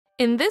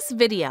In this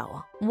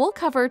video, we'll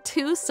cover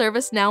two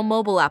ServiceNow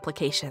mobile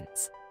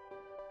applications,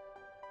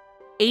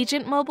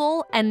 Agent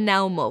Mobile and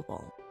Now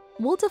Mobile.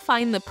 We'll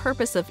define the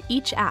purpose of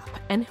each app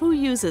and who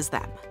uses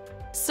them.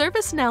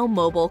 ServiceNow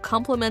Mobile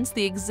complements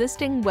the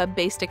existing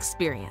web-based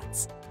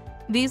experience.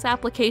 These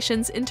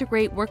applications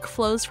integrate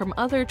workflows from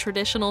other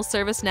traditional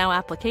ServiceNow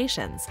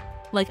applications,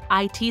 like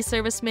IT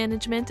service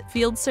management,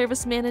 field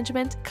service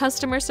management,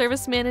 customer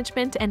service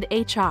management, and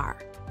HR.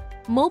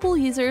 Mobile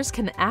users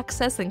can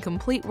access and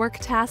complete work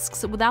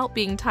tasks without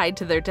being tied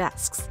to their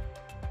desks.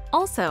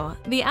 Also,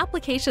 the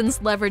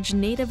applications leverage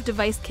native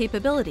device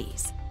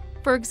capabilities.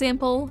 For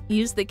example,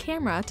 use the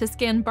camera to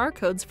scan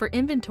barcodes for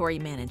inventory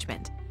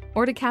management,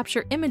 or to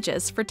capture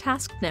images for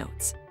task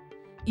notes.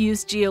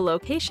 Use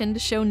geolocation to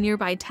show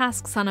nearby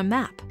tasks on a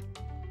map.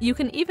 You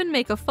can even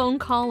make a phone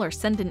call or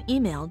send an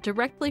email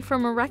directly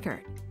from a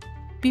record.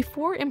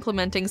 Before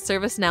implementing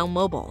ServiceNow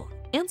Mobile,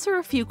 answer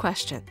a few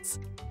questions.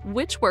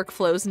 Which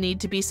workflows need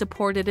to be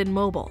supported in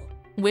mobile?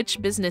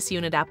 Which business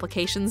unit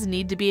applications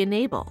need to be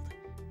enabled?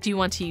 Do you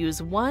want to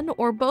use one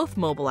or both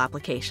mobile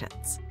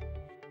applications?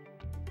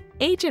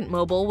 Agent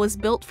Mobile was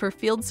built for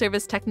field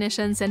service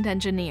technicians and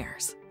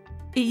engineers.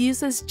 It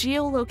uses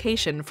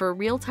geolocation for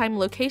real-time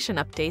location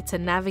updates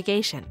and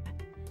navigation.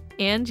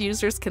 And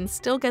users can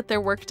still get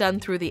their work done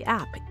through the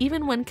app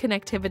even when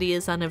connectivity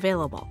is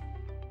unavailable.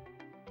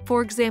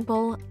 For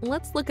example,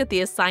 let's look at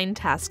the assigned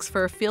tasks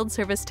for a field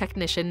service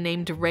technician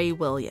named Ray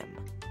William.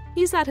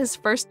 He's at his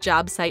first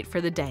job site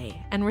for the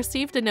day and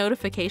received a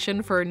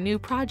notification for a new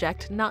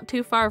project not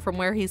too far from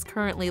where he's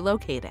currently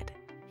located.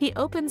 He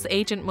opens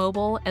Agent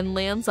Mobile and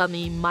lands on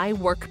the My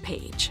Work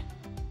page.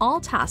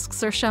 All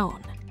tasks are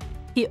shown.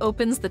 He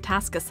opens the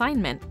task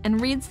assignment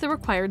and reads the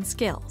required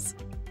skills.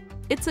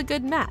 It's a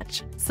good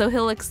match, so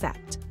he'll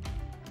accept.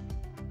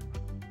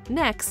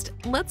 Next,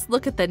 let's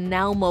look at the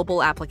Now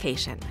Mobile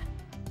application.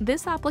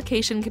 This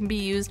application can be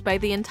used by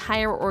the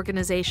entire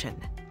organization,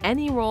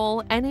 any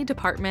role, any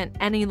department,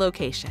 any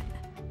location.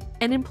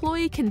 An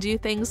employee can do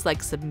things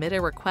like submit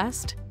a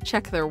request,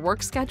 check their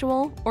work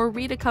schedule, or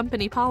read a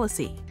company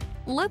policy.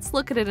 Let's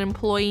look at an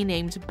employee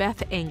named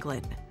Beth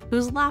Anglin,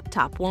 whose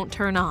laptop won't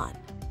turn on.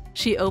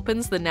 She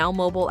opens the Now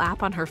Mobile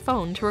app on her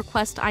phone to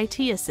request IT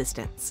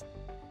assistance.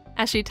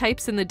 As she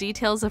types in the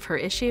details of her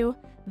issue,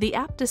 the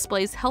app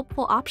displays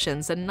helpful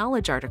options and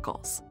knowledge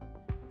articles.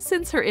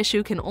 Since her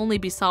issue can only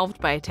be solved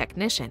by a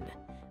technician,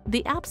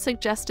 the app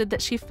suggested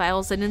that she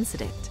files an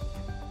incident.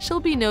 She'll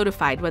be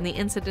notified when the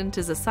incident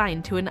is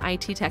assigned to an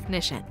IT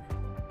technician.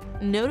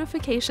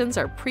 Notifications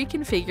are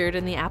pre-configured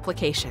in the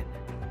application.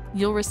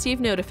 You'll receive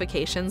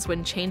notifications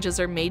when changes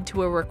are made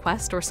to a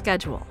request or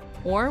schedule,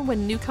 or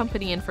when new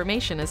company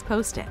information is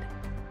posted.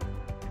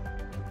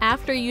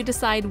 After you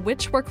decide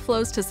which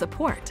workflows to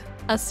support,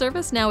 a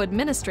ServiceNow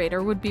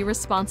administrator would be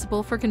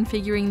responsible for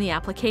configuring the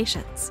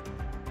applications.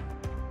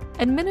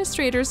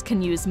 Administrators can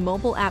use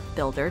Mobile App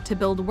Builder to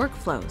build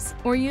workflows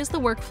or use the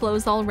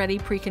workflows already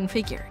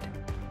pre-configured.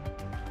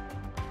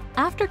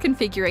 After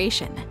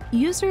configuration,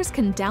 users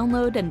can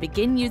download and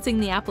begin using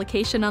the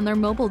application on their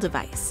mobile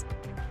device.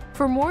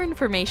 For more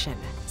information,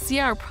 see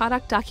our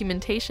product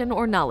documentation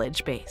or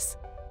knowledge base,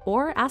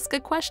 or ask a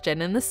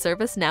question in the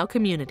ServiceNow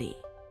community.